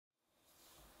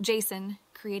Jason,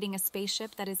 creating a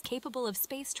spaceship that is capable of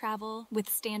space travel,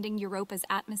 withstanding Europa's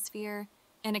atmosphere,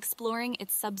 and exploring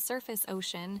its subsurface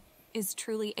ocean, is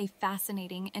truly a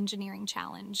fascinating engineering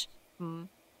challenge.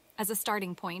 As a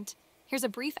starting point, here's a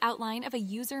brief outline of a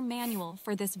user manual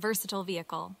for this versatile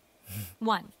vehicle.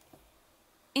 1.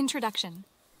 Introduction.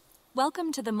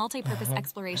 Welcome to the Multipurpose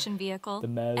Exploration Vehicle, The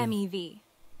MEV. MEV.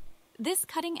 This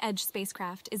cutting-edge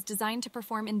spacecraft is designed to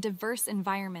perform in diverse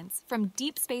environments, from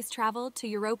deep space travel to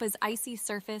Europa's icy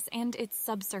surface and its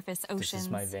subsurface oceans. This is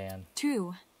my van.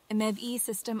 2. MEV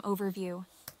System Overview.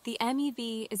 The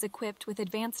MEV is equipped with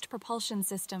advanced propulsion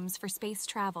systems for space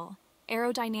travel,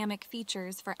 aerodynamic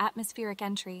features for atmospheric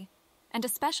entry, and a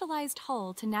specialized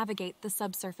hull to navigate the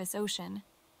subsurface ocean.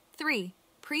 3.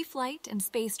 Pre-flight and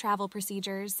space travel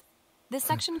procedures. This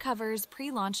section covers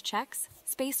pre-launch checks,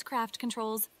 spacecraft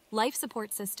controls, life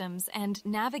support systems, and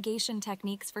navigation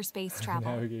techniques for space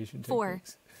travel. 4.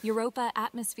 Europa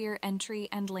atmosphere entry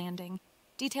and landing.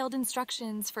 Detailed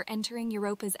instructions for entering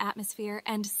Europa's atmosphere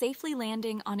and safely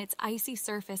landing on its icy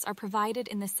surface are provided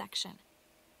in this section.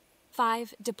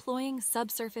 5. Deploying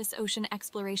subsurface ocean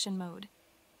exploration mode.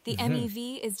 The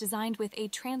MEV is designed with a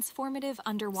transformative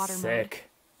underwater mode.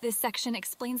 This section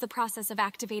explains the process of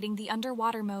activating the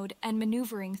underwater mode and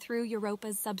maneuvering through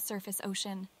Europa's subsurface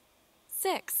ocean.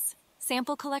 6.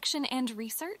 Sample collection and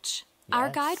research. Our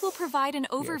guide will provide an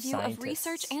overview of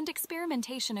research and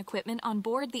experimentation equipment on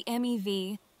board the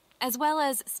MEV, as well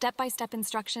as step-by-step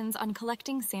instructions on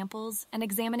collecting samples and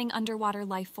examining underwater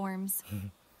life forms.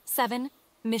 7.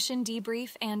 Mission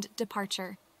debrief and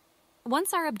departure.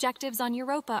 Once our objectives on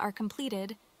Europa are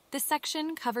completed, this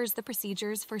section covers the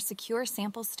procedures for secure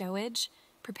sample stowage,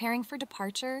 preparing for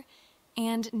departure,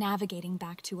 and navigating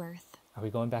back to Earth. Are we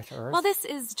going back to Earth? While this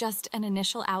is just an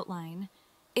initial outline,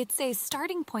 it's a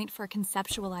starting point for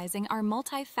conceptualizing our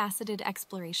multifaceted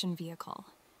exploration vehicle.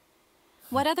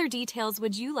 What other details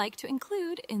would you like to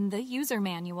include in the user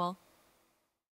manual?